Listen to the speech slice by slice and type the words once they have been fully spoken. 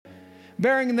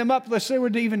bearing them up lest they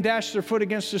would even dash their foot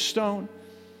against a stone.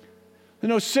 That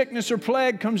no sickness or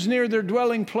plague comes near their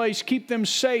dwelling place. Keep them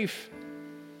safe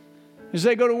as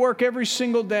they go to work every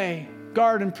single day.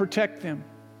 Guard and protect them.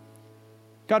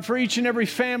 God, for each and every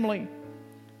family,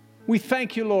 we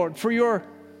thank you, Lord, for your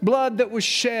blood that was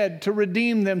shed to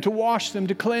redeem them, to wash them,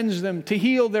 to cleanse them, to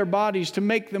heal their bodies, to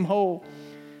make them whole.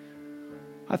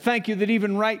 I thank you that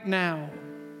even right now,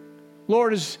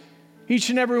 Lord, as each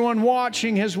and every one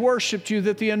watching has worshiped you,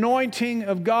 that the anointing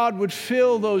of God would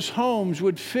fill those homes,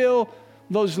 would fill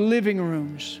those living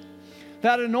rooms.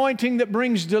 That anointing that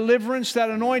brings deliverance, that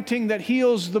anointing that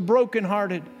heals the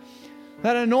brokenhearted,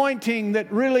 that anointing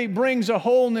that really brings a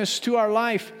wholeness to our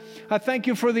life. I thank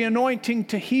you for the anointing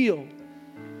to heal.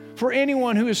 For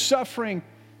anyone who is suffering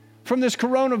from this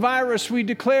coronavirus, we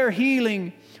declare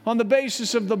healing on the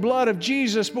basis of the blood of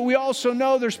Jesus. But we also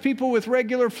know there's people with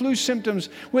regular flu symptoms,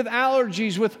 with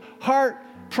allergies, with heart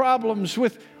problems,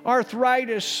 with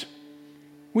arthritis.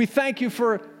 We thank you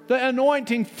for the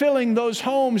anointing filling those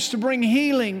homes to bring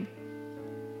healing.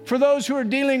 For those who are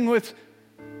dealing with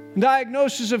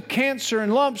diagnosis of cancer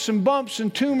and lumps and bumps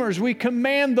and tumors, we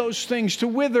command those things to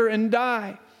wither and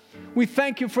die. We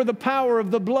thank you for the power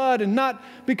of the blood, and not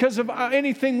because of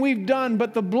anything we've done,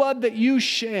 but the blood that you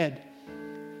shed.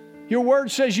 Your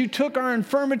word says you took our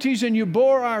infirmities and you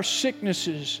bore our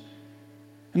sicknesses,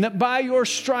 and that by your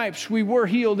stripes we were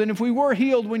healed. And if we were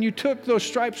healed when you took those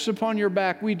stripes upon your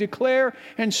back, we declare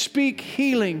and speak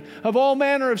healing of all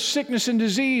manner of sickness and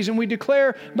disease. And we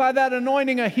declare by that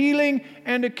anointing a healing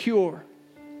and a cure.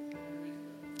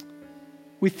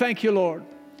 We thank you, Lord,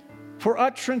 for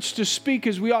utterance to speak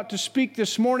as we ought to speak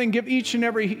this morning. Give each and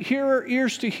every hearer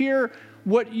ears to hear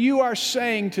what you are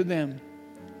saying to them.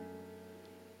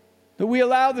 That we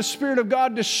allow the Spirit of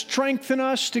God to strengthen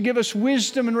us, to give us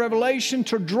wisdom and revelation,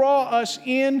 to draw us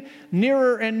in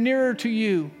nearer and nearer to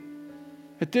you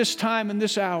at this time and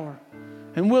this hour.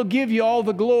 And we'll give you all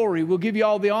the glory, we'll give you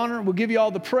all the honor, we'll give you all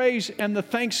the praise and the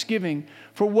thanksgiving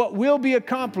for what will be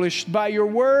accomplished by your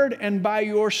word and by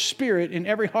your Spirit in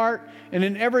every heart and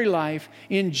in every life.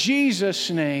 In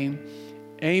Jesus' name,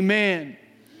 amen.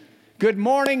 Good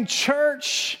morning,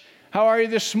 church. How are you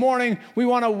this morning? We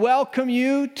want to welcome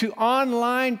you to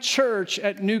online church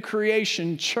at New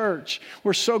Creation Church.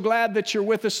 We're so glad that you're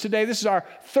with us today. This is our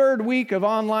third week of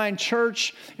online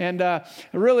church, and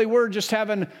really we're just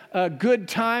having a good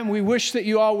time. We wish that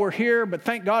you all were here, but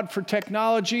thank God for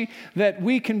technology that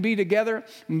we can be together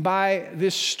by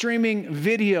this streaming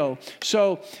video.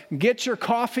 So get your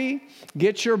coffee,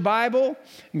 get your Bible,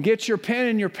 get your pen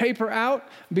and your paper out,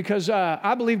 because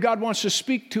I believe God wants to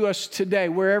speak to us today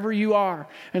wherever you are.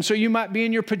 And so you might be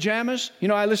in your pajamas. You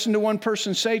know, I listened to one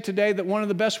person say today that one of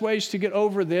the best ways to get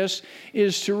over this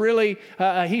is to really,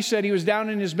 he said he was down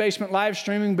in his basement live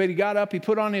streaming, but he got up, he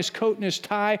put on his coat and his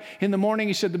tie in the morning.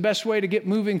 He said the best way to get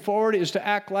moving forward is to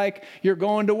act like you're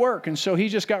going to work. And so he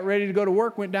just got ready to go to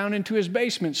work, went down into his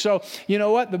basement. So you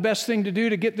know what? The best thing to do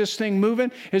to get this thing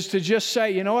moving is to just say,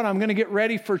 you know what? I'm going to get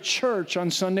ready for church on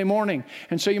Sunday morning.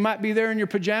 And so you might be there in your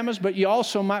pajamas, but you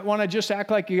also might want to just act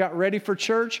like you got ready for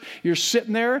church. You're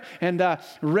sitting there and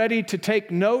ready to take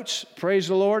notes. Praise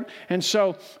the Lord. And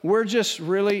so we're just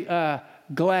really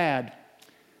glad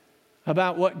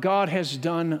about what God has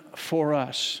done for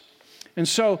us. And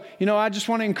so, you know, I just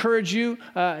want to encourage you,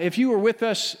 if you were with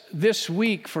us this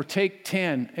week for Take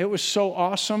 10, it was so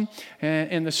awesome.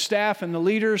 And the staff and the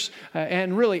leaders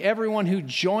and really everyone who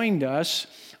joined us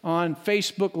on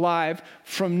Facebook Live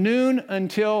from noon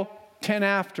until 10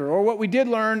 after. Or what we did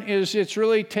learn is it's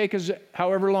really take us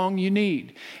however long you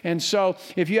need. And so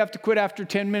if you have to quit after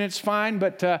 10 minutes, fine.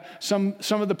 But some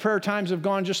of the prayer times have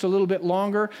gone just a little bit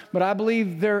longer. But I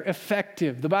believe they're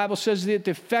effective. The Bible says that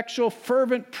the effectual,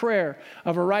 fervent prayer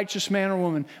of a righteous man or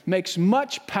woman makes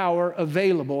much power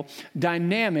available,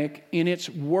 dynamic in its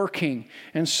working.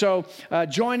 And so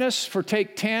join us for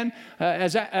Take 10.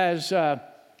 As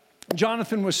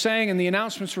Jonathan was saying and the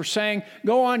announcements were saying,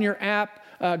 go on your app.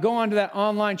 Go onto that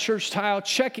online church tile,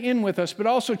 check in with us, but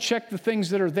also check the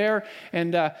things that are there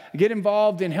and get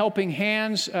involved in helping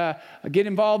hands. Get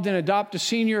involved in Adopt a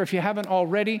Senior if you haven't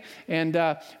already.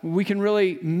 And we can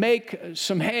really make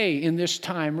some hay in this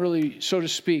time, really, so to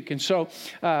speak. And so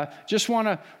just want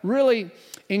to really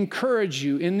encourage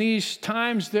you in these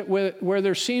times that where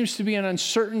there seems to be an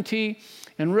uncertainty.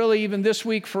 And really, even this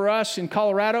week for us in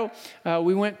Colorado,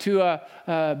 we went to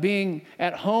a being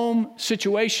at home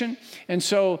situation. And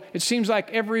so it seems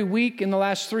like every week in the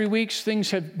last 3 weeks,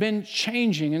 things have been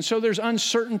changing. And so there's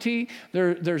uncertainty,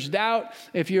 there's doubt.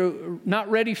 If you're not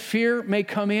ready, fear may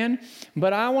come in.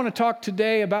 But I want to talk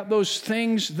today about those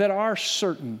things that are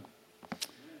certain.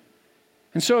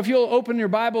 And so if you'll open your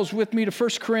Bibles with me to 1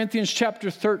 Corinthians chapter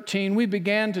 13, we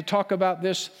began to talk about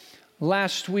this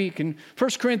last week. In 1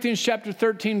 Corinthians chapter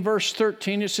 13, verse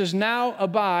 13, it says, "Now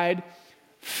abide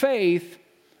faith,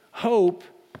 hope,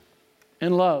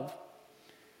 and love.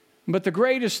 But the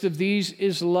greatest of these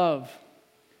is love."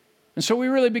 And so we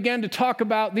really began to talk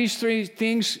about these three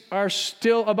things are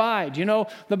still abide. You know,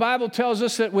 the Bible tells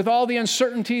us that with all the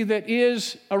uncertainty that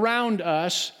is around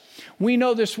us, we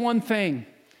know this one thing,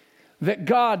 that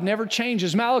God never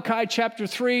changes. Malachi chapter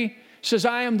 3 says,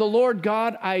 "I am the Lord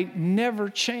God, I never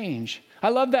change." I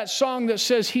love that song that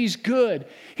says He's good.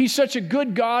 He's such a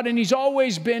good God, and He's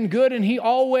always been good, and He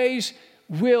always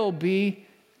will be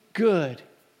good.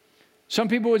 Some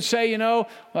people would say,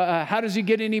 how does He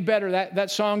get any better?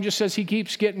 That song just says He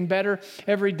keeps getting better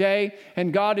every day,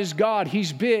 and God is God.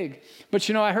 He's big. But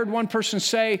I heard one person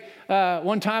say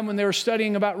one time when they were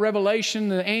studying about Revelation,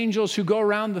 the angels who go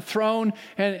around the throne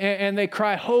and they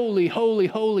cry, "Holy, holy,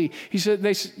 holy."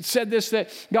 They said this,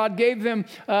 that God gave them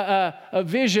a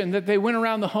vision that they went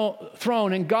around the whole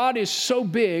throne, and God is so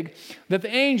big that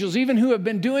the angels, even who have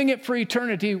been doing it for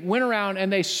eternity, went around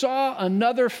and they saw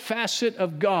another facet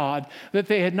of God that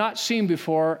they had not seen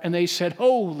before, and they said,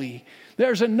 "Holy."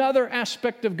 There's another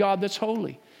aspect of God that's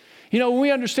holy. When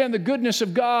we understand the goodness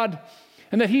of God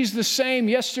and that He's the same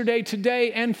yesterday,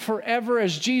 today, and forever,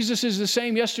 as Jesus is the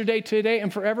same yesterday, today,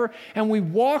 and forever, and we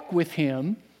walk with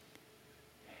Him,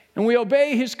 and we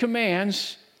obey His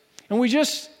commands, and we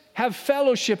just have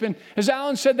fellowship, and as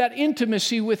Alan said, that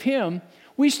intimacy with Him,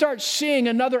 we start seeing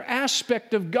another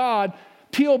aspect of God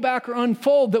peel back or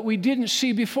unfold that we didn't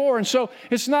see before. And so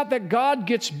it's not that God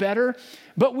gets better,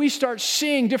 but we start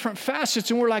seeing different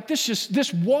facets, and we're like,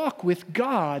 this walk with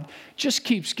God just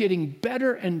keeps getting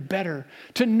better and better.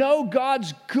 To know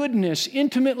God's goodness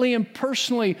intimately and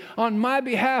personally on my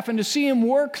behalf, and to see Him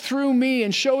work through me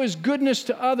and show His goodness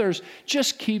to others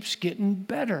just keeps getting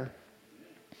better.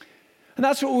 And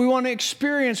that's what we want to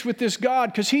experience with this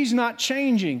God, because He's not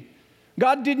changing.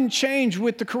 God didn't change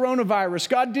with the coronavirus.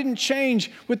 God didn't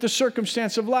change with the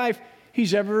circumstance of life.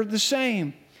 He's ever the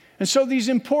same. And so these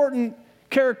important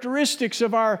characteristics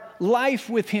of our life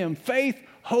with Him, faith,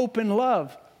 hope, and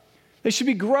love, they should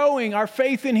be growing. Our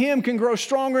faith in Him can grow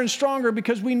stronger and stronger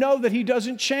because we know that He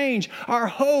doesn't change. Our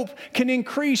hope can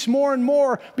increase more and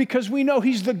more because we know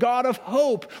He's the God of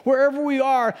hope. Wherever we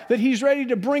are, that He's ready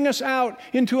to bring us out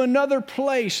into another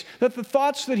place, that the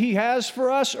thoughts that He has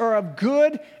for us are of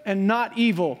good and not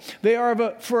evil. They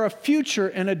are for a future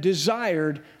and a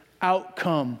desired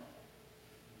outcome.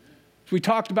 We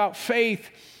talked about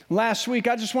faith last week.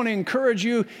 I just want to encourage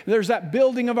you, there's that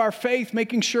building of our faith,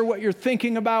 making sure what you're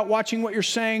thinking about, watching what you're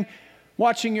saying,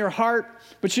 watching your heart.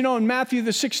 But in Matthew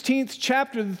the 16th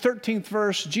chapter, the 13th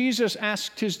verse, Jesus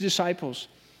asked His disciples,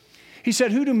 He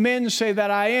said, "Who do men say that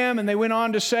I am?" And they went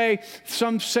on to say,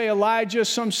 some say Elijah,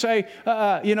 some say,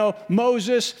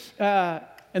 Moses.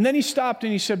 And then He stopped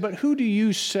and He said, "But who do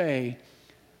you say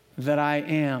that I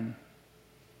am?"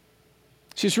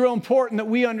 See, it's real important that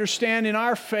we understand in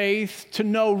our faith to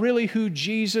know really who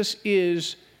Jesus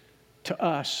is to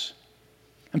us.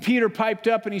 And Peter piped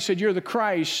up and he said, "You're the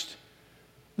Christ,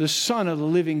 the Son of the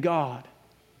living God."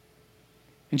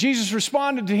 And Jesus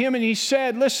responded to him and He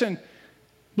said, "Listen,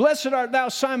 blessed art thou,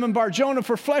 Simon Bar-Jonah,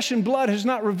 for flesh and blood has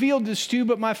not revealed this to you,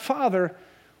 but my Father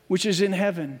which is in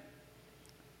heaven."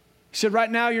 He said,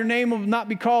 "Right now your name will not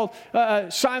be called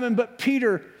Simon, but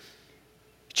Peter."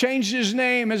 Changed his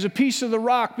name as a piece of the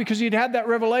rock because he'd had that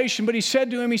revelation. But He said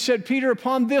to him, He said, "Peter,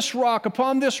 upon this rock,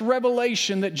 upon this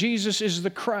revelation that Jesus is the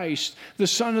Christ, the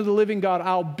Son of the living God,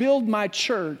 I'll build my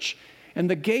church, and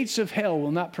the gates of hell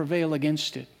will not prevail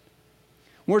against it."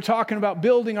 We're talking about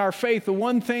building our faith, the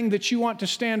one thing that you want to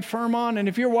stand firm on. And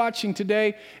if you're watching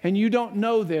today and you don't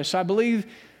know this, I believe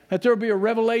that there will be a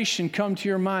revelation come to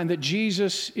your mind that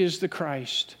Jesus is the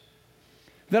Christ.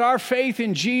 That our faith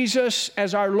in Jesus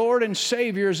as our Lord and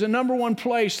Savior is the number one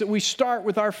place that we start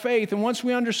with our faith. And once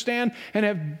we understand and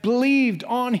have believed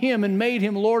on Him and made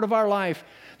Him Lord of our life,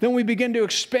 then we begin to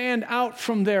expand out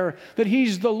from there. That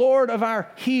He's the Lord of our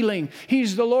healing.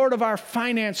 He's the Lord of our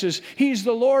finances. He's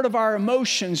the Lord of our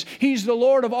emotions. He's the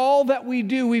Lord of all that we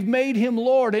do. We've made Him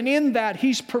Lord. And in that,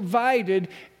 He's provided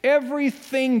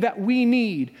everything that we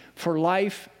need for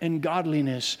life and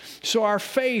godliness. So our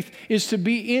faith is to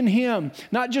be in Him,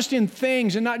 not just in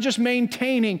things and not just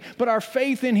maintaining, but our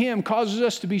faith in Him causes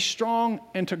us to be strong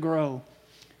and to grow.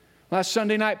 Last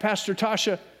Sunday night, Pastor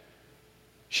Tasha,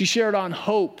 she shared on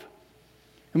hope.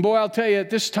 And boy, I'll tell you,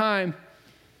 at this time,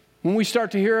 when we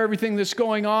start to hear everything that's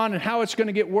going on and how it's going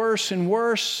to get worse and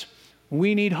worse,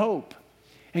 we need hope.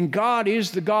 And God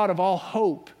is the God of all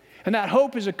hope. And that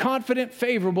hope is a confident,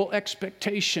 favorable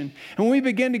expectation. And when we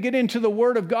begin to get into the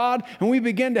Word of God, and we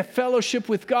begin to fellowship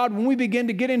with God, when we begin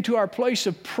to get into our place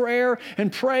of prayer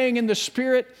and praying in the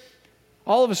Spirit,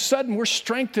 all of a sudden we're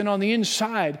strengthened on the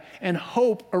inside and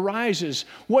hope arises.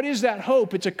 What is that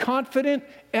hope? It's a confident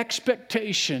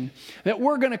expectation that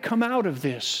we're going to come out of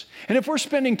this. And if we're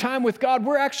spending time with God,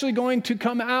 we're actually going to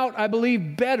come out, I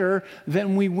believe, better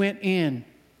than we went in.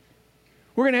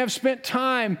 We're going to have spent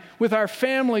time with our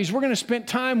families. We're going to spend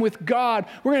time with God.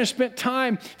 We're going to spend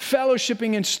time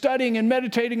fellowshipping and studying and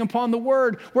meditating upon the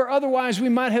Word, where otherwise we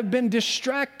might have been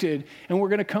distracted, and we're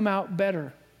going to come out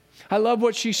better. I love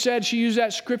what she said. She used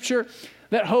that scripture,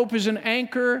 that hope is an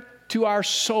anchor to our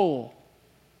soul.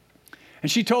 And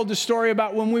she told the story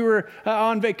about when we were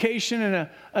on vacation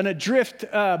and a drift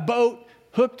boat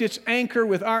hooked its anchor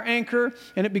with our anchor,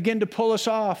 and it began to pull us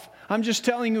off. I'm just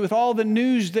telling you, with all the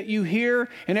news that you hear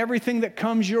and everything that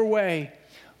comes your way,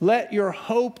 let your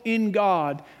hope in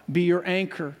God be your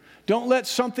anchor. Don't let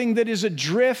something that is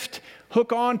adrift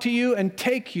hook onto you and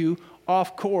take you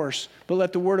off course, but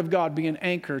let the Word of God be an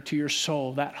anchor to your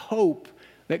soul, that hope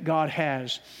that God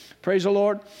has. Praise the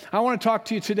Lord. I want to talk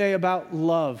to you today about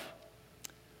love.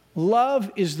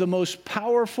 Love is the most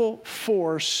powerful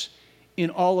force in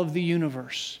all of the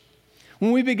universe.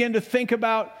 When we begin to think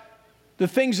about the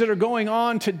things that are going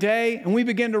on today, and we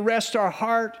begin to rest our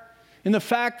heart in the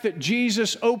fact that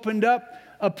Jesus opened up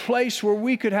a place where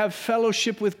we could have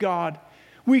fellowship with God.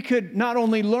 We could not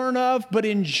only learn of, but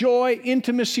enjoy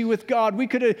intimacy with God. We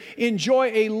could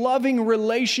enjoy a loving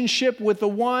relationship with the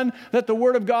one that the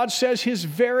Word of God says his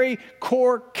very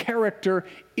core character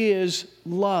is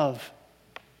love.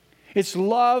 It's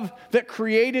love that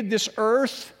created this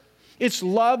earth. It's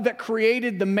love that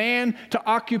created the man to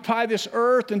occupy this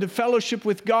earth and to fellowship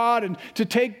with God and to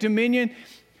take dominion.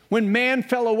 When man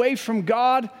fell away from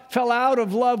God, fell out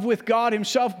of love with God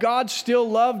himself, God still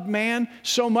loved man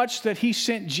so much that he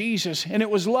sent Jesus. And it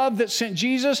was love that sent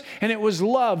Jesus, and it was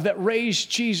love that raised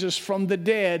Jesus from the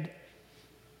dead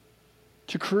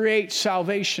to create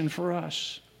salvation for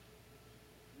us.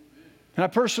 And I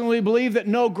personally believe that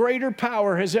no greater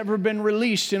power has ever been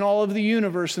released in all of the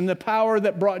universe than the power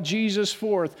that brought Jesus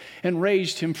forth and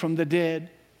raised him from the dead.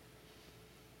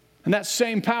 And that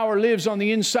same power lives on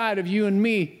the inside of you and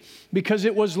me because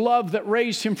it was love that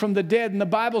raised him from the dead. And the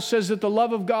Bible says that the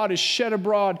love of God is shed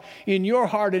abroad in your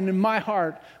heart and in my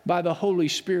heart by the Holy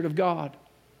Spirit of God.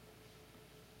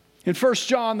 In 1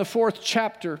 John, the 4th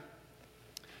chapter,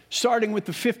 starting with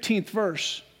the 15th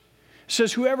verse,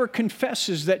 says, whoever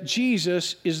confesses that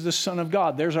Jesus is the Son of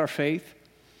God, there's our faith.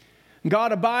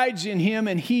 God abides in him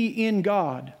and he in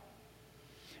God.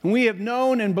 And we have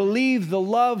known and believed the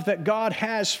love that God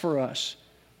has for us.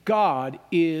 God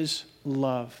is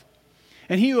love.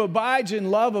 And he who abides in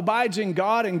love abides in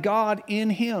God and God in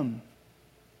him.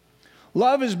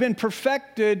 Love has been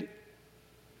perfected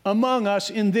among us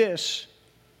in this,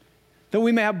 that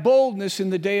we may have boldness in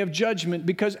the day of judgment,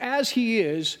 because as he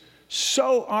is,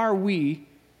 so are we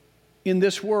in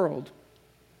this world.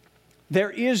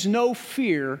 There is no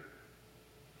fear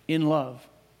in love.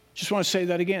 Just want to say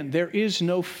that again. There is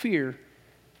no fear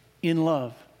in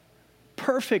love.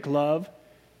 Perfect love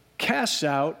casts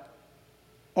out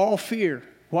all fear.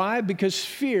 Why? Because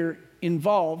fear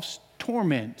involves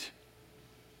torment.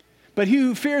 But he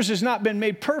who fears has not been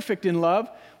made perfect in love.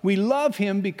 We love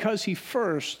him because he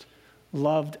first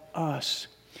loved us.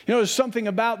 You know, there's something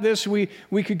about this. We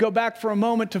could go back for a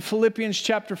moment to Philippians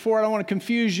chapter 4. I don't want to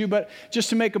confuse you, but just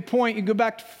to make a point, you go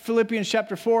back to Philippians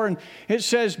chapter 4, and it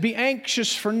says, be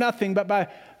anxious for nothing, but by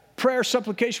prayer,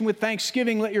 supplication with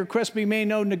thanksgiving, let your requests be made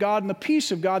known to God, and the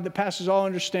peace of God that passes all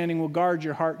understanding will guard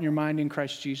your heart and your mind in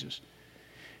Christ Jesus.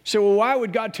 So, well, why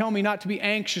would God tell me not to be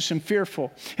anxious and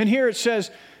fearful? And here it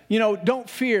says, you know, don't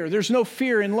fear. There's no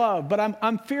fear in love, but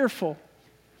I'm fearful.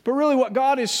 But really what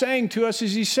God is saying to us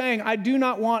is he's saying, I do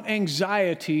not want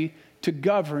anxiety to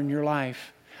govern your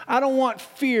life. I don't want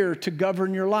fear to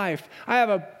govern your life. I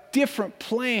have a different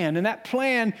plan, and that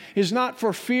plan is not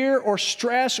for fear or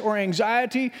stress or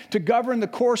anxiety to govern the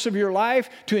course of your life,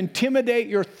 to intimidate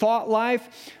your thought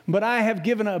life, but I have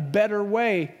given a better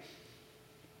way,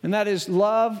 and that is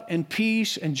love and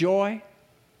peace and joy.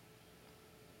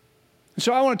 And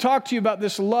so I want to talk to you about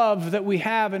this love that we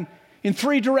have in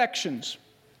three directions.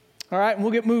 All right, and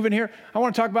we'll get moving here. I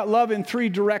want to talk about love in three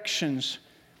directions.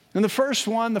 And the first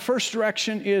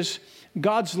direction is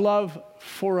God's love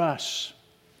for us.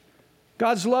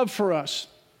 God's love for us.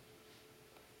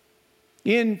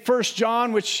 In 1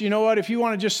 John, which, you know what, if you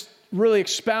want to just really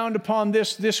expound upon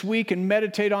this week and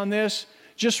meditate on this,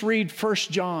 just read 1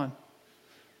 John.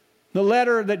 The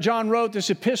letter that John wrote, this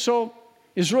epistle,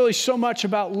 is really so much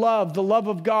about love, the love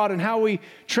of God, and how we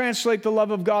translate the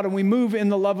love of God and we move in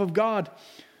the love of God.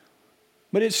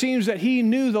 But it seems that he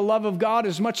knew the love of God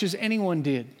as much as anyone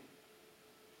did.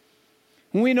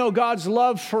 When we know God's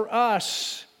love for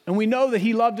us, and we know that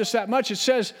he loved us that much, it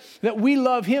says that we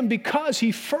love him because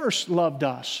he first loved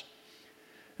us.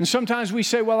 And sometimes we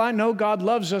say, well, I know God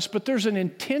loves us, but there's an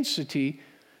intensity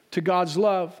to God's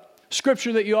love.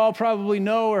 Scripture that you all probably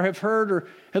know or have heard or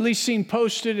at least seen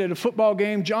posted at a football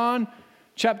game, John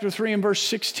chapter 3 and verse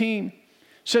 16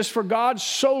 says, for God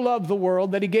so loved the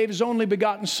world that he gave his only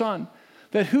begotten Son,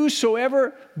 that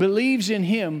whosoever believes in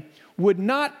him would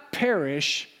not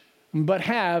perish, but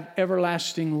have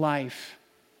everlasting life.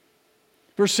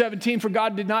 Verse 17, for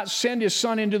God did not send his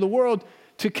Son into the world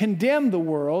to condemn the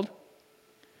world,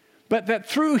 but that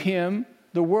through him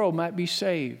the world might be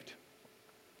saved.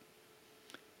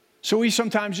 So we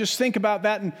sometimes just think about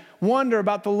that and wonder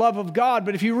about the love of God.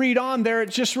 But if you read on there, it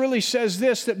just really says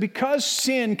this, that because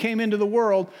sin came into the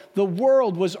world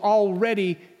was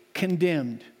already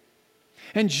condemned.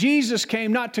 And Jesus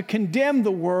came not to condemn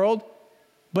the world,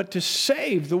 but to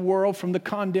save the world from the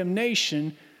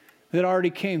condemnation that already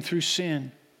came through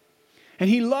sin. And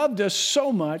he loved us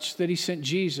so much that he sent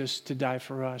Jesus to die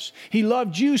for us. He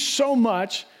loved you so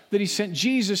much that he sent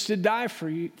Jesus to die for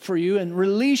you and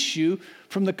release you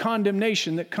from the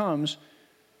condemnation that comes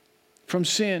from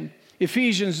sin.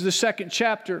 Ephesians, the 2nd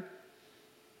chapter,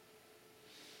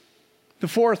 the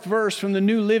 4th verse from the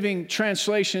New Living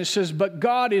Translation, it says, but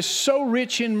God is so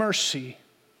rich in mercy,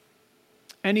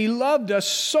 and he loved us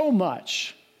so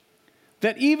much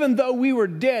that even though we were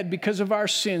dead because of our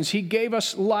sins, he gave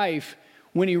us life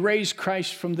when he raised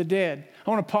Christ from the dead. I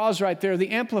want to pause right there.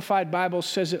 The Amplified Bible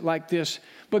says it like this,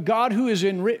 but God, who is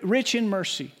rich in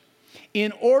mercy,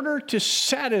 in order to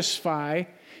satisfy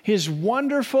his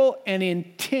wonderful and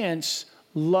intense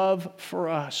love for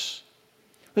us.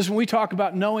 Listen, when we talk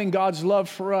about knowing God's love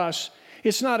for us,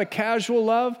 it's not a casual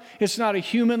love. It's not a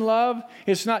human love.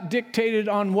 It's not dictated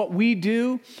on what we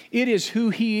do. It is who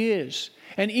he is.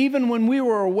 And even when we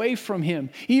were away from him,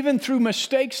 even through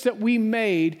mistakes that we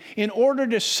made, in order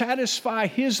to satisfy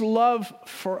his love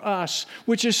for us,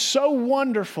 which is so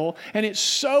wonderful and it's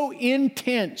so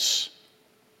intense.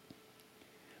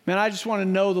 Man, I just want to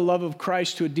know the love of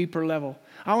Christ to a deeper level.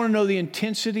 I want to know the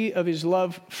intensity of his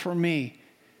love for me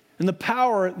and the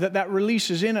power that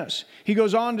releases in us. He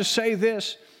goes on to say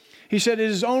this. He said, it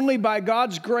is only by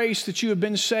God's grace that you have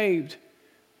been saved.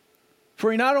 For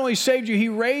he not only saved you, he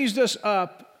raised us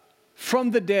up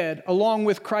from the dead along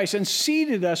with Christ and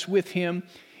seated us with him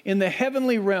in the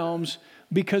heavenly realms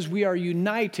because we are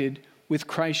united with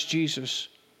Christ Jesus.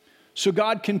 So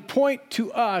God can point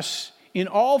to us in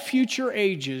all future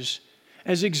ages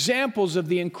as examples of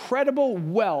the incredible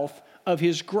wealth of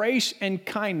his grace and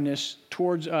kindness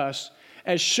towards us,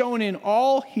 as shown in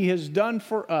all he has done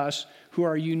for us who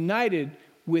are united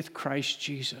with Christ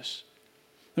Jesus.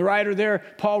 The writer there,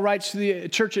 Paul, writes to the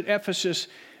church at Ephesus,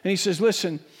 and he says,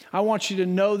 listen, I want you to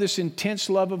know this intense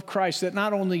love of Christ that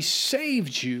not only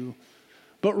saved you,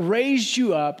 but raised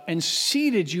you up and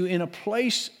seated you in a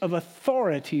place of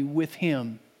authority with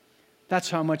him.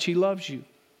 That's how much he loves you.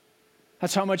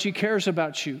 That's how much he cares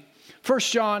about you. 1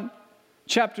 John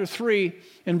chapter 3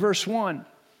 and verse 1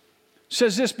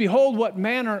 says this, behold, what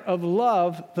manner of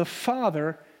love the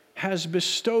Father has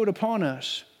bestowed upon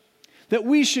us, that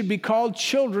we should be called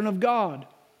children of God.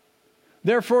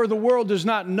 Therefore, the world does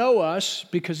not know us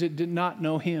because it did not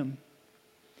know him.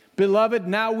 Beloved,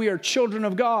 now we are children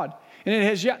of God, and it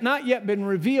has not yet been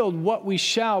revealed what we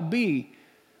shall be.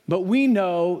 But we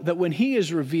know that when he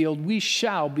is revealed, we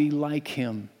shall be like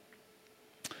him.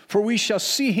 For we shall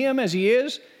see him as he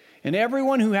is, and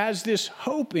everyone who has this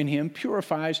hope in him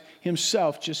purifies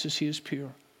himself just as he is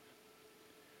pure.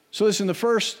 So listen, the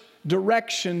first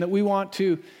direction that we want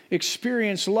to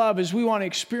experience love is we want to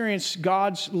experience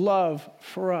God's love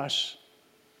for us.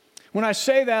 When I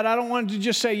say that, I don't want to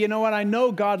just say, you know what, I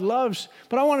know God loves,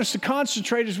 but I want us to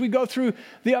concentrate as we go through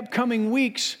the upcoming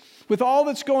weeks with all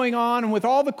that's going on and with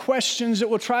all the questions that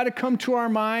will try to come to our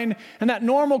mind, and that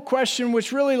normal question,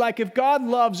 which really like, if God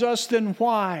loves us, then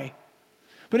why?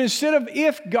 But instead of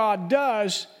if God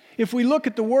does, if we look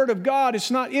at the Word of God,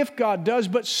 it's not if God does,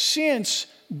 but since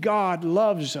God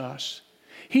loves us.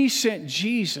 He sent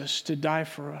Jesus to die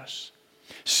for us.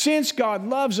 Since God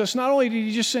loves us, not only did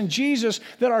he just send Jesus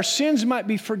that our sins might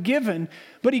be forgiven,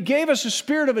 but he gave us a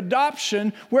spirit of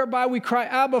adoption whereby we cry,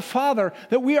 Abba, Father,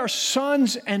 that we are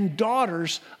sons and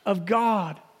daughters of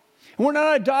God. And we're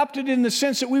not adopted in the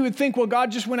sense that we would think, well,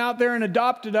 God just went out there and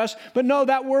adopted us. But no,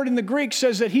 that word in the Greek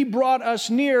says that he brought us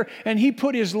near and he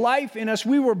put his life in us.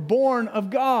 We were born of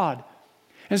God.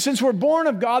 And since we're born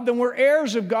of God, then we're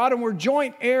heirs of God and we're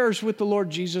joint heirs with the Lord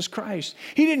Jesus Christ.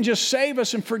 He didn't just save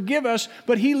us and forgive us,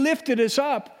 but He lifted us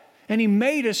up and He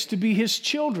made us to be His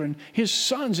children, His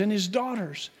sons and His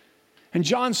daughters. And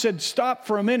John said, stop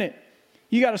for a minute.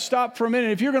 You got to stop for a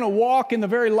minute. If you're going to walk in the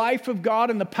very life of God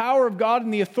and the power of God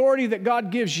and the authority that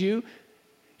God gives you,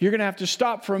 you're going to have to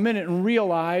stop for a minute and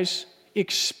realize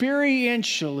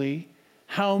experientially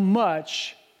how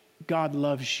much God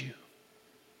loves you.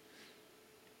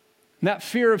 And that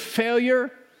fear of failure,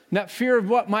 and that fear of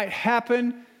what might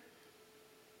happen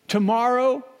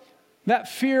tomorrow, that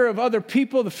fear of other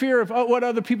people, the fear of what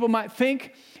other people might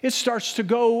think, it starts to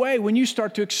go away when you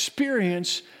start to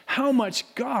experience how much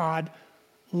God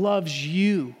loves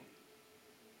you.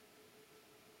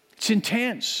 It's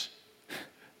intense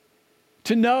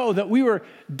to know that we were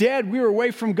dead, we were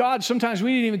away from God. Sometimes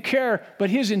we didn't even care,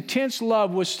 but His intense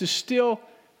love was to still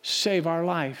save our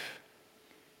life.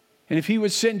 And if He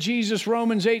would send Jesus,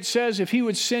 Romans 8 says, if He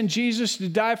would send Jesus to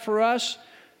die for us,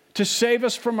 to save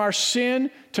us from our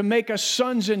sin, to make us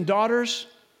sons and daughters,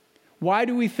 why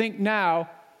do we think now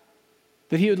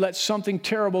that He would let something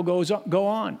terrible go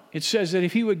on? It says that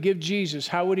if He would give Jesus,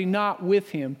 how would He not with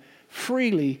Him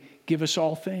freely give us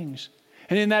all things?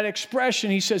 And in that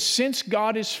expression, He says, since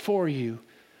God is for you,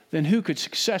 then who could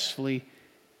successfully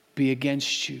be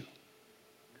against you?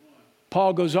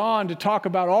 Paul goes on to talk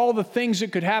about all the things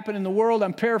that could happen in the world.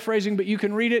 I'm paraphrasing, but you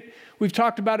can read it. We've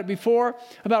talked about it before,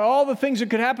 about all the things that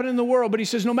could happen in the world. But he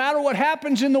says, no matter what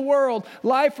happens in the world,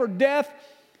 life or death,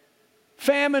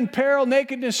 famine, peril,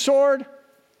 nakedness, sword,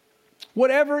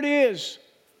 whatever it is,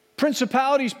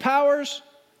 principalities, powers,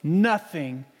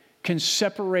 nothing can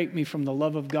separate me from the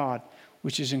love of God,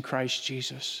 which is in Christ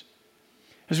Jesus.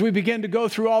 As we begin to go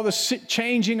through all the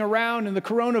changing around and the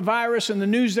coronavirus and the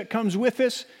news that comes with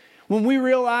this, when we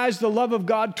realize the love of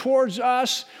God towards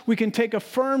us, we can take a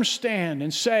firm stand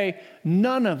and say,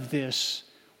 none of this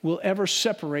will ever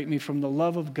separate me from the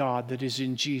love of God that is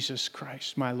in Jesus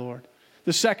Christ, my Lord.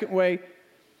 The second way,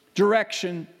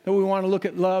 direction that we want to look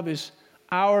at love is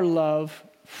our love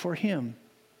for Him.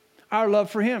 Our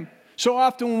love for Him. So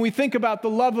often when we think about the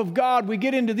love of God, we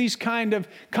get into these kind of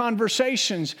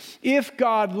conversations. If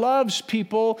God loves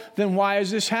people, then why is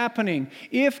this happening?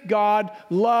 If God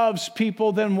loves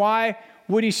people, then why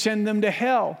would He send them to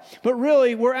hell? But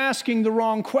really, we're asking the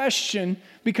wrong question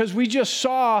because we just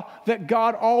saw that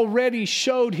God already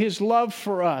showed His love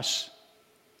for us.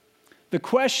 The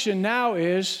question now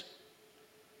is,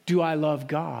 do I love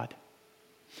God?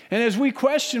 And as we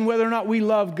question whether or not we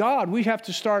love God, we have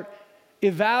to start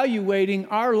evaluating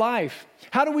our life.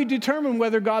 How do we determine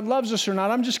whether God loves us or not?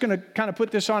 I'm just going to kind of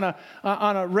put this on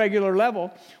a regular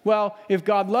level. Well, if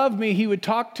God loved me, He would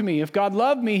talk to me. If God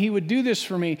loved me, He would do this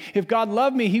for me. If God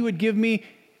loved me, He would give me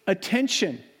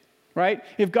attention, right?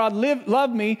 If God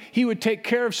loved me, He would take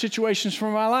care of situations for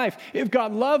my life. If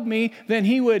God loved me, then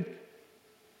He would,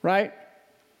 right?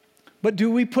 But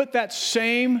do we put that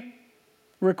same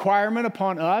requirement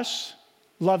upon us,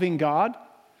 loving God?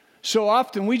 So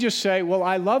often we just say, well,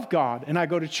 I love God and I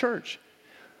go to church.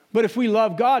 But if we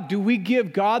love God, do we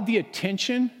give God the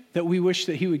attention that we wish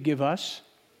that He would give us?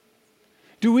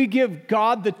 Do we give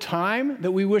God the time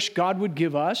that we wish God would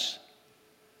give us?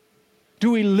 Do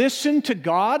we listen to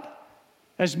God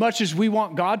as much as we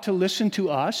want God to listen to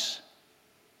us?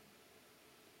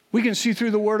 We can see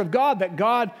through the Word of God that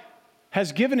God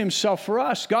has given Himself for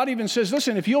us. God even says,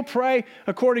 listen, if you'll pray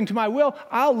according to my will,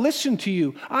 I'll listen to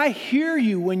you. I hear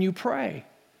you when you pray.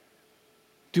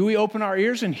 Do we open our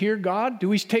ears and hear God? Do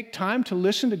we take time to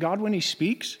listen to God when He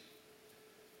speaks?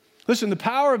 Listen, the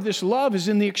power of this love is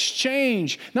in the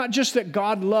exchange, not just that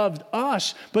God loved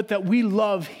us, but that we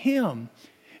love Him.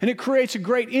 And it creates a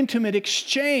great intimate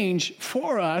exchange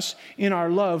for us in our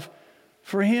love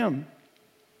for Him.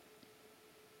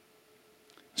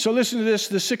 So listen to this,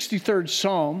 the 63rd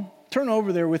Psalm. Turn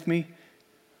over there with me.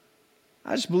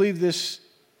 I just believe this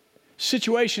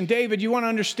situation. David, you want to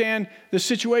understand the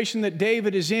situation that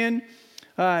David is in.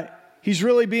 He's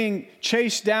really being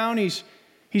chased down.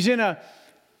 He's in a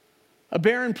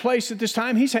barren place at this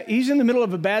time. He's in the middle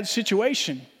of a bad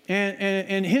situation.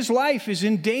 And his life is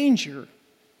in danger.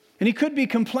 And he could be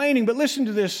complaining, but listen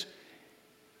to this.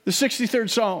 The 63rd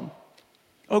Psalm.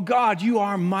 Oh God, you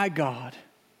are my God.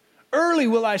 Early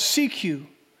will I seek you.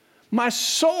 My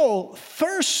soul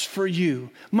thirsts for you.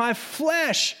 My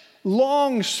flesh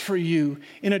longs for you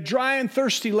in a dry and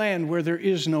thirsty land where there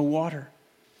is no water.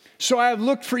 So I have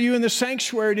looked for you in the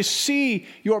sanctuary to see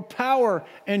your power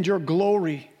and your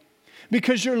glory,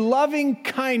 because your loving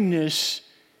kindness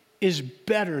is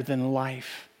better than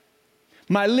life.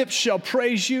 My lips shall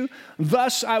praise you.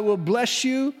 Thus I will bless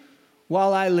you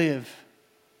while I live.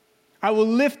 I will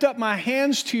lift up my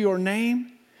hands to your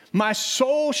name. My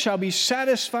soul shall be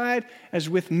satisfied as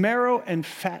with marrow and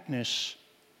fatness.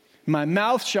 My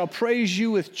mouth shall praise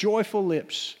you with joyful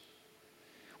lips.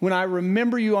 When I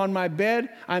remember you on my bed,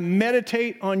 I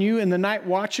meditate on you in the night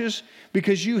watches,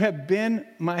 because you have been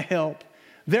my help.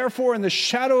 Therefore, in the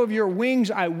shadow of your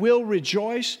wings, I will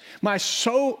rejoice. My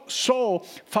soul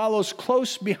follows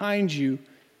close behind you.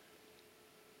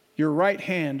 Your right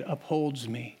hand upholds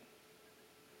me.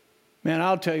 Man,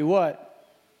 I'll tell you what,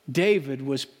 David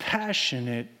was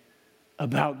passionate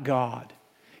about God.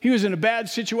 He was in a bad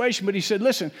situation, but he said,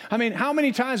 listen, how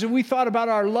many times have we thought about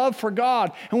our love for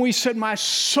God and we said, my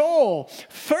soul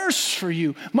thirsts for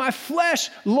you. My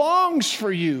flesh longs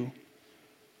for you.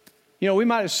 You know, we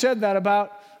might have said that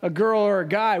about a girl or a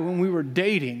guy when we were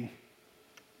dating.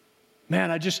 Man,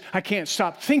 I can't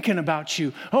stop thinking about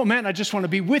you. Oh man, I just want to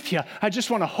be with you. I just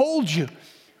want to hold you.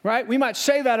 Right? We might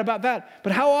say that about that,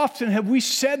 but how often have we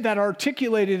said that,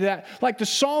 articulated that, like the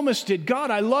psalmist did? God,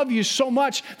 I love you so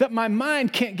much that my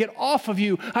mind can't get off of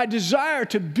you. I desire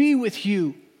to be with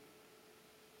you.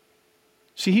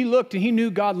 See, he looked and he knew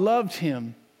God loved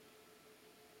him,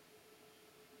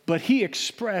 but he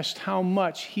expressed how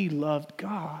much he loved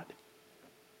God.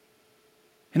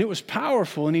 And it was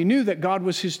powerful, and he knew that God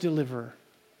was his deliverer.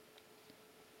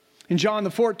 In John the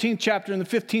 14th chapter, in the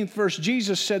 15th verse,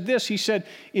 Jesus said this. He said,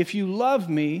 if you love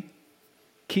me,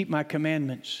 keep my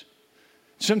commandments.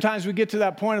 Sometimes we get to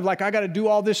that point of like, I got to do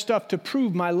all this stuff to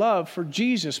prove my love for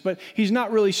Jesus. But he's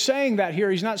not really saying that here.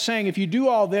 He's not saying if you do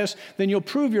all this, then you'll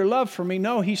prove your love for me.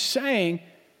 No, he's saying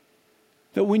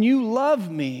that when you love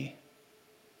me,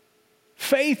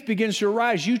 faith begins to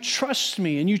arise. You trust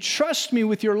me, and you trust me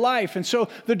with your life. And so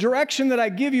the direction that I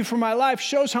give you for my life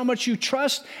shows how much you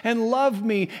trust and love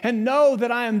me and know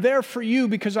that I am there for you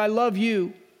because I love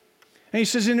you. And he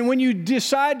says, and when you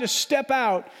decide to step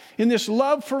out in this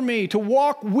love for me, to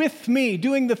walk with me,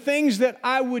 doing the things that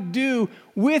I would do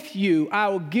with you, I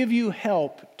will give you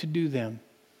help to do them.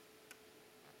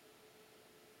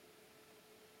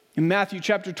 In Matthew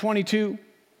chapter 22,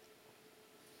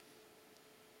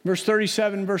 verse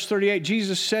 37, verse 38,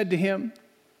 Jesus said to him,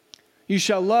 you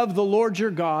shall love the Lord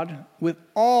your God with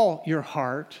all your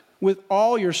heart, with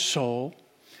all your soul,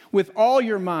 with all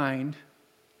your mind.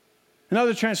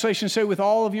 Another translation say with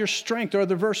all of your strength, or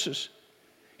other verses.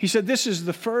 He said, this is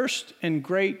the first and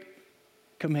great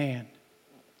command.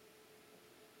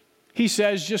 He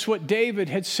says just what David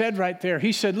had said right there.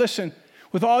 He said, listen,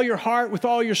 with all your heart, with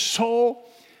all your soul,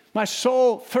 my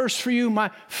soul thirsts for you.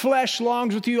 My flesh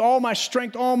longs with you. All my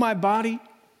strength, all my body.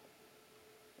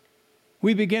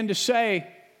 We begin to say,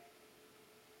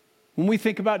 when we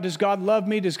think about, does God love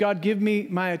me? Does God give me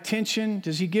my attention?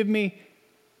 Does he give me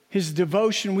his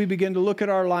devotion? We begin to look at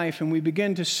our life and we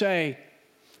begin to say,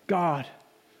 God,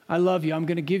 I love you. I'm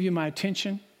going to give you my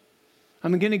attention.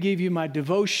 I'm going to give you my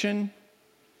devotion.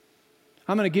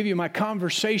 I'm going to give you my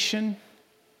conversation.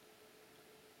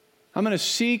 I'm going to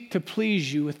seek to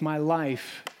please you with my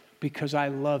life because I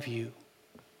love you.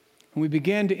 And we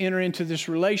begin to enter into this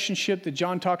relationship that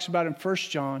John talks about in 1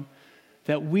 John,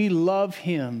 that we love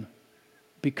him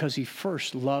because he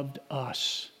first loved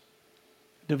us.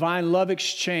 Divine love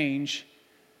exchange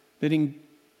that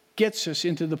gets us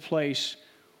into the place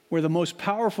where the most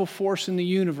powerful force in the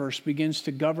universe begins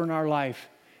to govern our life,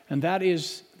 and that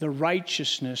is the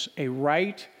righteousness, a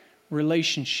right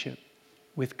relationship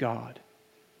with God.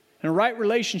 And a right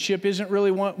relationship isn't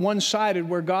really one-sided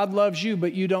where God loves you,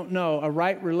 but you don't know. A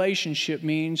right relationship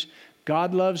means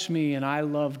God loves me and I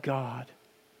love God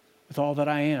with all that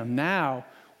I am. Now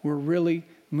we're really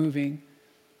moving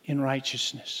in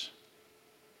righteousness.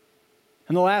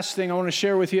 And the last thing I want to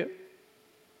share with you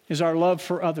is our love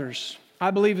for others.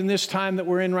 I believe in this time that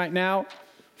we're in right now,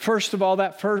 first of all,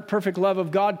 that perfect love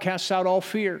of God casts out all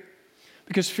fear,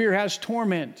 because fear has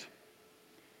torment.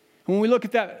 And when we look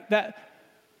at that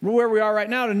where we are right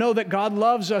now, to know that God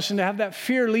loves us and to have that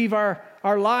fear leave our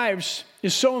lives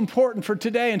is so important for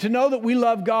today. And to know that we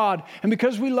love God, and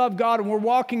because we love God and we're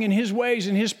walking in his ways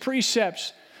and his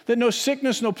precepts, that no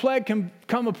sickness, no plague can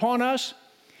come upon us.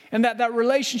 And that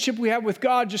relationship we have with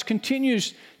God just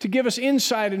continues to give us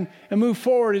insight and move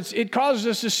forward. It causes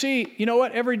us to see, you know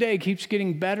what, every day keeps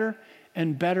getting better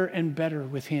and better and better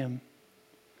with him.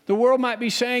 The world might be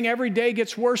saying every day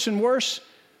gets worse and worse,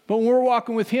 but when we're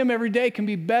walking with him, every day can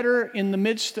be better in the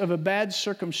midst of a bad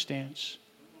circumstance.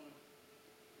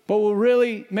 But we'll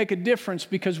really make a difference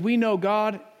because we know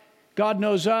God, God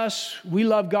knows us, we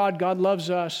love God, God loves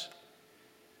us.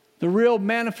 The real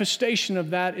manifestation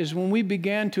of that is when we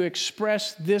began to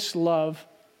express this love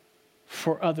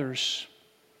for others.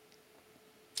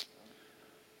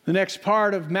 The next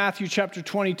part of Matthew chapter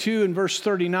 22 and verse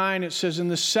 39, it says, "In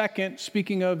the second,"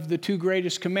 speaking of the two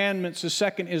greatest commandments, "the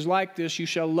second is like this, you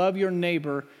shall love your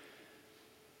neighbor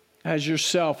as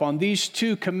yourself. On these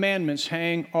two commandments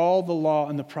hang all the law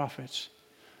and the prophets."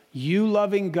 You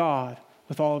loving God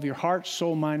with all of your heart,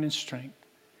 soul, mind, and strength,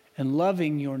 and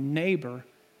loving your neighbor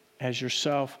as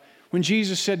yourself. When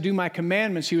Jesus said, "Do my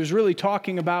commandments," he was really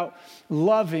talking about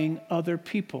loving other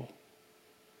people.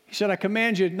 He said, "I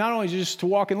command you not only just to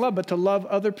walk in love, but to love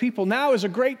other people." Now is a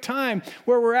great time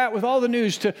where we're at with all the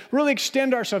news to really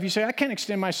extend ourselves. You say, "I can't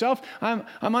extend myself. I'm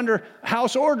under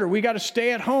house order. We got to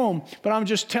stay at home." But I'm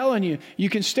just telling you, you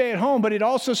can stay at home, but it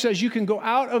also says you can go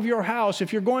out of your house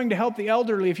if you're going to help the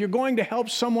elderly, if you're going to help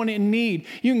someone in need.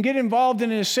 You can get involved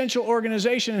in an essential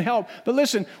organization and help. But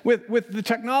listen, with the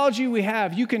technology we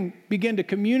have, you can begin to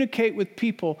communicate with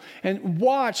people and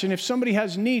watch. And if somebody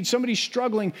has needs, somebody's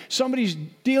struggling, somebody's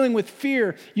dealing with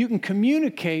fear, you can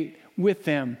communicate with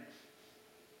them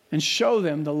and show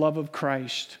them the love of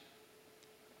Christ.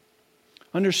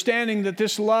 Understanding that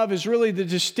this love is really the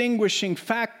distinguishing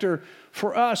factor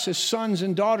for us as sons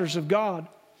and daughters of God.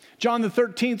 John the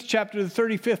 13th chapter, the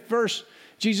 35th verse,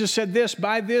 Jesus said this,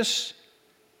 "By this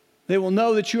they will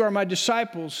know that you are my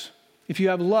disciples, if you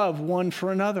have love one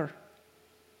for another."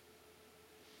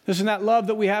 Listen, that love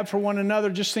that we have for one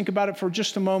another, just think about it for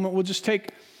just a moment. We'll just take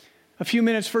a few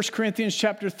minutes. 1 Corinthians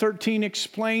chapter 13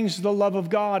 explains the love of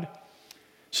God. It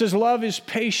says love is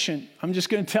patient. I'm just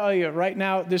going to tell you right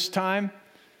now at this time,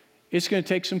 it's going to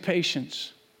take some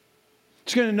patience.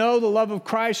 It's going to know the love of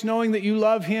Christ, knowing that you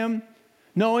love Him,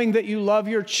 knowing that you love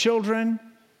your children.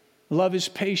 Love is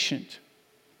patient.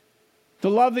 The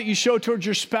love that you show towards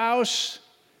your spouse,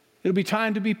 it'll be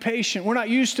time to be patient. We're not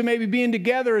used to maybe being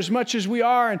together as much as we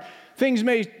are, and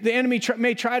the enemy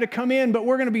may try to come in, but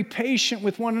we're going to be patient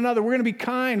with one another. We're going to be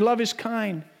kind. Love is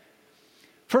kind.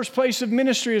 First place of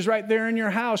ministry is right there in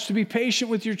your house, to be patient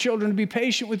with your children, to be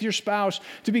patient with your spouse,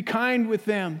 to be kind with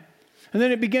them. And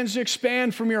then it begins to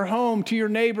expand from your home to your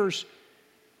neighbors,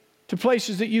 to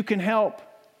places that you can help.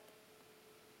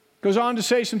 Goes on to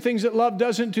say some things that love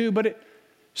doesn't do, but it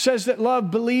says that love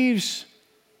believes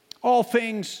all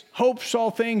things, hopes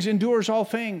all things, endures all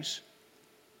things.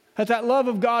 That love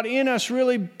of God in us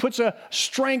really puts a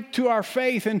strength to our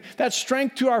faith. And that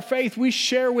strength to our faith we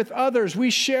share with others. We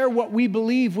share what we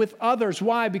believe with others.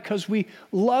 Why? Because we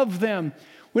love them.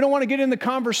 We don't want to get in the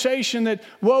conversation that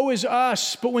woe is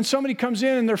us. But when somebody comes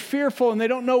in and they're fearful and they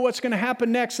don't know what's going to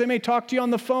happen next, they may talk to you on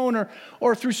the phone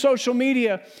or through social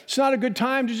media. It's not a good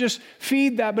time to just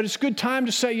feed that, but it's a good time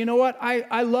to say, you know what,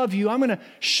 I love you. I'm going to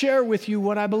share with you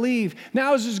what I believe.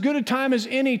 Now is as good a time as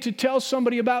any to tell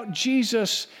somebody about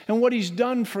Jesus and what He's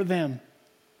done for them.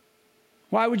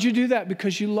 Why would you do that?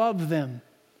 Because you love them.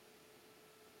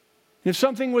 If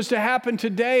something was to happen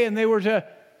today and they were to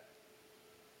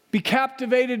be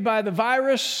captivated by the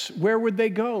virus, where would they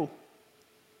go?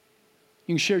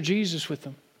 You can share Jesus with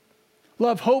them.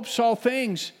 Love hopes all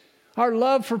things. Our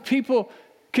love for people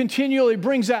continually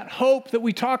brings that hope that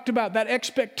we talked about, that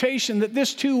expectation that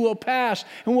this too will pass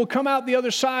and we'll come out the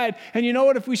other side. And you know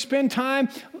what? If we spend time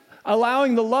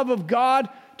allowing the love of God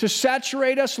to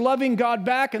saturate us, loving God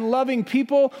back and loving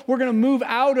people, we're going to move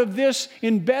out of this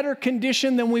in better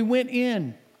condition than we went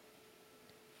in.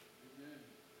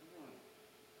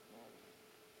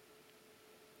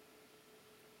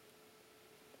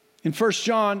 In 1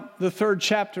 John, the 3rd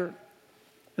chapter,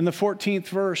 and the 14th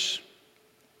verse,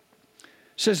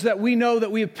 says that we know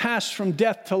that we have passed from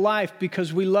death to life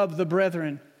because we love the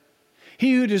brethren.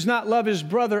 He who does not love his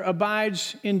brother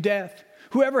abides in death.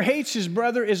 Whoever hates his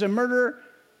brother is a murderer,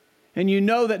 and you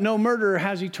know that no murderer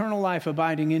has eternal life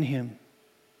abiding in him.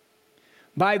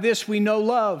 By this we know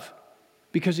love,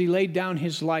 because He laid down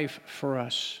His life for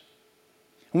us.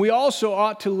 And we also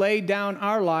ought to lay down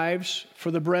our lives for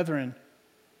the brethren.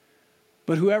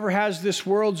 But whoever has this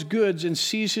world's goods and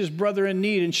sees his brother in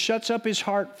need and shuts up his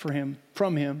heart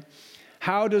from him,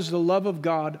 how does the love of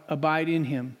God abide in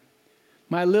him?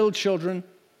 My little children,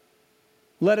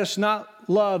 let us not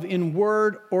love in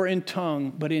word or in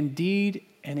tongue, but in deed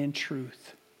and in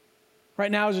truth.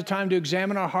 Right now is a time to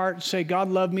examine our heart and say, God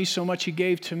loved me so much He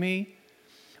gave to me.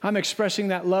 I'm expressing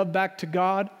that love back to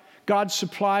God. God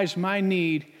supplies my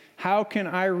need. How can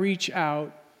I reach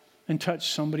out and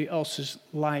touch somebody else's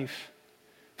life?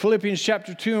 Philippians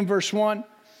chapter 2 and verse 1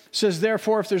 says,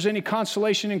 therefore, if there's any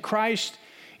consolation in Christ,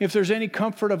 if there's any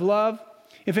comfort of love,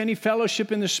 if any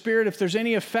fellowship in the Spirit, if there's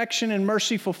any affection and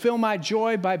mercy, fulfill my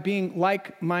joy by being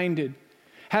like-minded,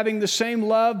 having the same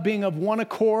love, being of one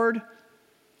accord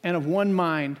and of one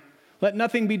mind. Let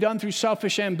nothing be done through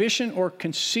selfish ambition or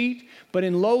conceit, but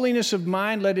in lowliness of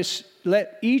mind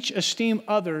let each esteem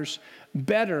others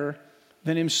better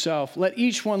than himself. Let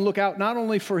each one look out not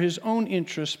only for his own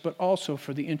interests, but also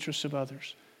for the interests of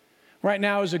others. Right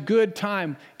now is a good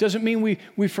time. Doesn't mean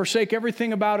we forsake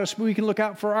everything about us, but we can look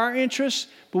out for our interests,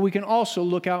 but we can also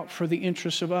look out for the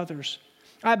interests of others.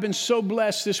 I've been so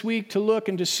blessed this week to look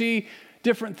and to see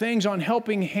different things on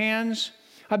helping hands.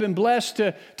 I've been blessed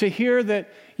to hear that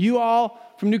you all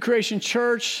from New Creation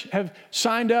Church have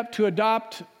signed up to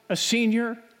adopt a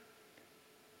senior.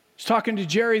 I was talking to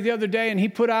Jerry the other day, and he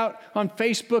put out on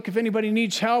Facebook if anybody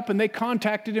needs help, and they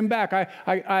contacted him back.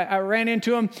 I ran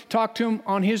into him, talked to him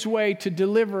on his way to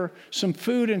deliver some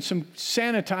food and some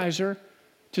sanitizer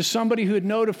to somebody who had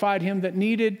notified him that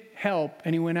needed help,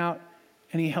 and he went out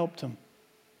and he helped them.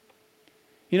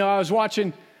 You know, I was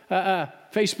watching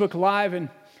Facebook Live, and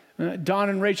Don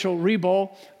and Rachel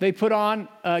Reboll, they put on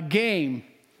a game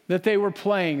that they were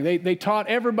playing. They taught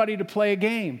everybody to play a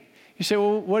game. You say,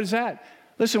 well, what is that?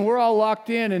 Listen, we're all locked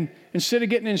in, and instead of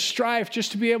getting in strife,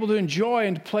 just to be able to enjoy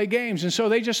and to play games. And so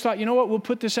they just thought, you know what, we'll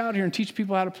put this out here and teach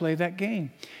people how to play that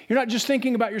game. You're not just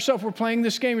thinking about yourself, we're playing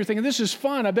this game. You're thinking, this is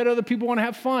fun. I bet other people want to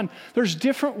have fun. There's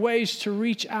different ways to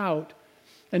reach out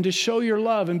and to show your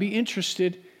love and be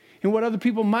interested in what other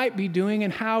people might be doing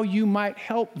and how you might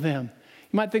help them.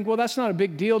 You might think, well, that's not a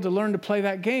big deal to learn to play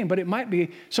that game, but it might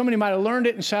be. Somebody might have learned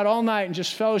it and sat all night and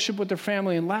just fellowship with their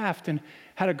family and laughed and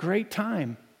had a great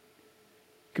time.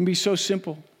 It can be so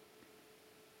simple.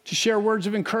 To share words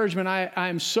of encouragement, I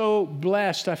am so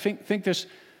blessed. I think this,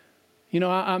 you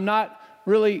know, I'm not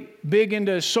really big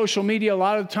into social media a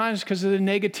lot of the times because of the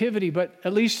negativity, but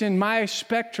at least in my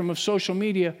spectrum of social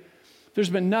media, there's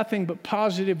been nothing but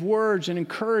positive words and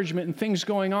encouragement and things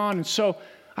going on. And so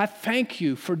I thank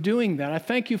you for doing that. I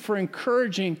thank you for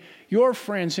encouraging your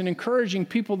friends and encouraging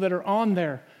people that are on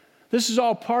there. This is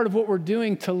all part of what we're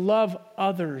doing to love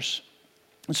others.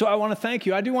 And so I want to thank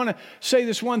you. I do want to say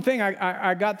this one thing.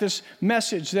 I got this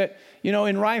message that, you know,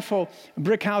 in Rifle,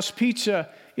 Brick House Pizza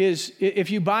is,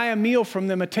 if you buy a meal from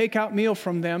them, a takeout meal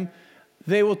from them,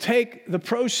 they will take the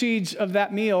proceeds of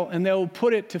that meal and they'll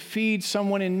put it to feed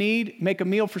someone in need, make a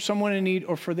meal for someone in need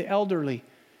or for the elderly.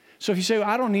 So if you say, well,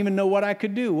 I don't even know what I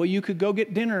could do. Well, you could go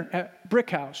get dinner at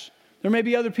Brick House. There may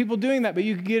be other people doing that, but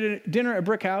you could get a dinner at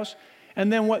Brick House.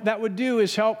 And then what that would do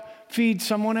is help feed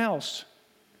someone else.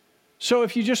 So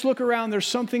if you just look around, there's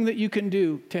something that you can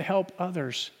do to help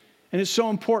others. And it's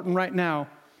so important right now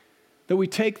that we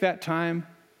take that time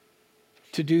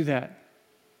to do that,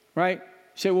 right?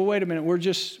 You say, well, wait a minute, we're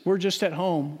just at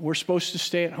home. We're supposed to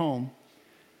stay at home.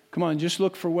 Come on, just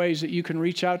look for ways that you can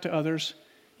reach out to others.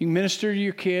 You can minister to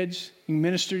your kids, you can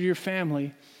minister to your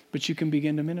family, but you can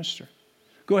begin to minister.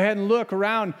 Go ahead and look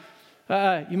around.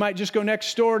 You might just go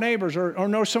next door neighbors or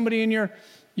know somebody in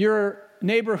your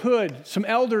neighborhood, some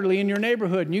elderly in your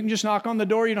neighborhood, and you can just knock on the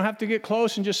door. You don't have to get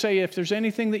close and just say, if there's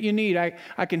anything that you need,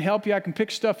 I can help you. I can pick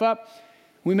stuff up.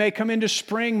 We may come into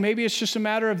spring. Maybe it's just a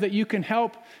matter of that you can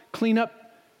help clean up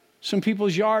some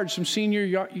people's yards, some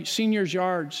seniors'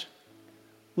 yards.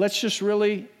 Let's just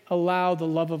really allow the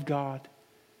love of God.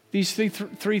 These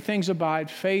three things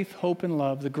abide: faith, hope, and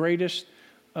love. The greatest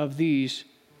of these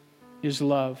is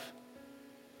love.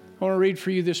 I want to read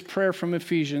for you this prayer from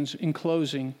Ephesians in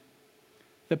closing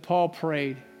that Paul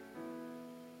prayed.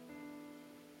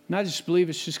 And I just believe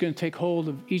it's just going to take hold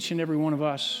of each and every one of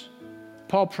us.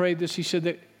 Paul prayed this. He said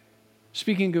that,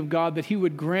 speaking of God, that he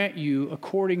would grant you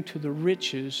according to the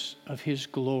riches of his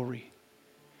glory,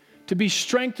 to be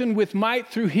strengthened with might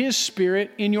through his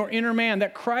Spirit in your inner man,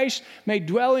 that Christ may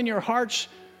dwell in your hearts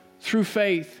through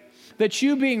faith, that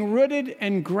you, being rooted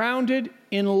and grounded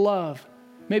in love,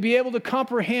 may be able to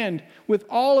comprehend with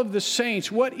all of the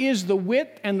saints what is the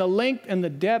width and the length and the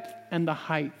depth and the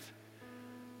height,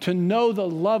 to know the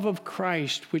love of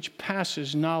Christ which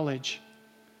passes knowledge,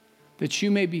 that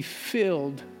you may be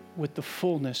filled with the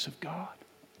fullness of God.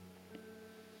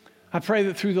 I pray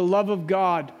that through the love of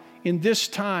God in this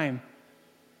time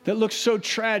that looks so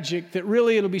tragic, that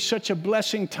really it'll be such a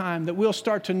blessing time that we'll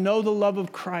start to know the love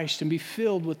of Christ and be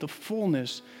filled with the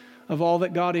fullness of all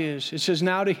that God is. It says,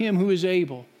 now to him who is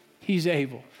able, he's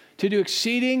able to do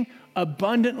exceeding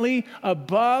abundantly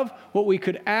above what we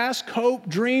could ask, hope,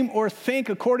 dream, or think,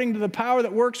 according to the power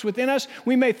that works within us.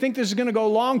 We may think this is going to go a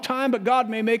long time, but God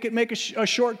may make a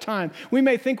short time. We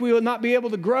may think we will not be able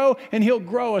to grow, and he'll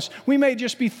grow us. We may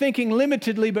just be thinking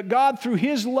limitedly, but God, through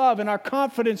his love and our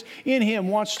confidence in him,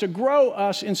 wants to grow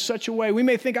us in such a way. We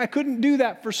may think, I couldn't do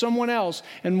that for someone else.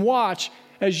 And watch,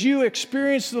 as you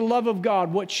experience the love of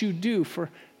God, what you do for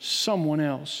someone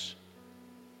else.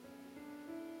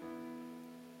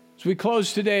 As we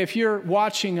close today, if you're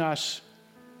watching us,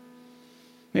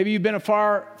 maybe you've been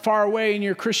far away in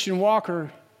your Christian walk,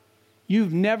 or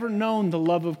you've never known the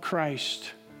love of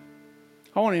Christ.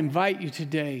 I want to invite you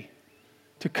today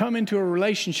to come into a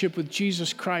relationship with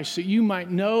Jesus Christ, that you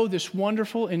might know this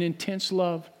wonderful and intense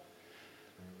love.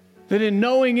 That in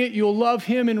knowing it, you'll love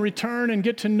Him in return and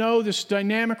get to know this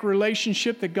dynamic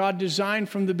relationship that God designed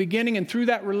from the beginning. And through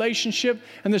that relationship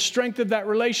and the strength of that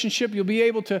relationship, you'll be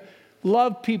able to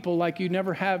love people like you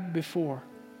never have before.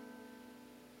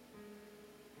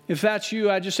 If that's you,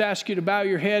 I just ask you to bow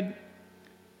your head,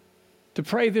 to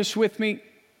pray this with me.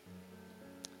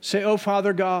 Say, "Oh,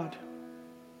 Father God,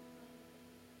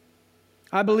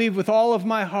 I believe with all of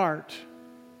my heart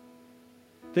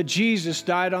that Jesus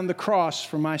died on the cross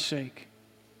for my sake,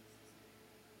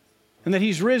 and that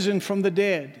He's risen from the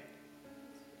dead.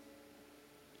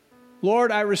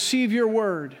 Lord, I receive your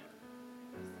word,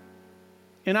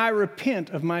 and I repent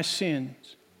of my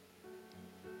sins.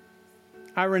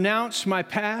 I renounce my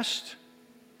past.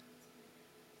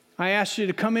 I ask you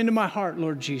to come into my heart,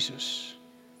 Lord Jesus.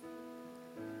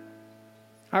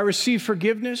 I receive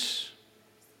forgiveness.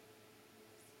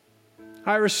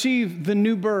 I receive the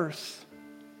new birth.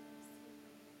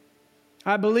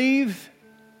 I believe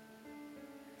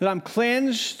that I'm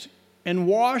cleansed and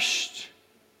washed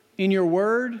in your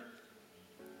word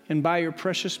and by your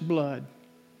precious blood.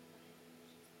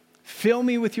 Fill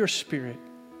me with your Spirit.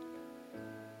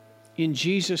 In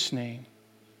Jesus' name,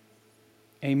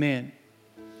 amen."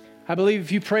 I believe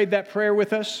if you prayed that prayer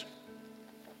with us,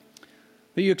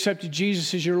 that you accepted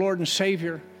Jesus as your Lord and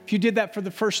Savior. If you did that for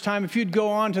the first time, if you'd go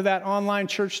on to that online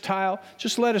church tile,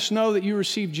 just let us know that you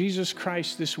received Jesus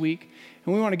Christ this week.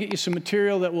 And we want to get you some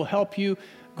material that will help you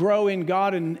grow in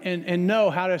God and know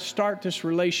how to start this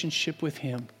relationship with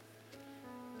Him.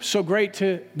 So great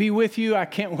to be with you. I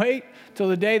can't wait till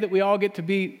the day that we all get to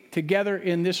be together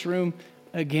in this room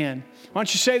again. Why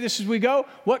don't you say this as we go?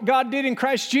 What God did in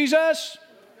Christ Jesus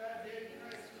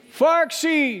far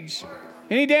exceeds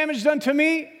any damage done to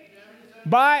me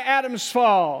by Adam's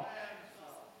fall.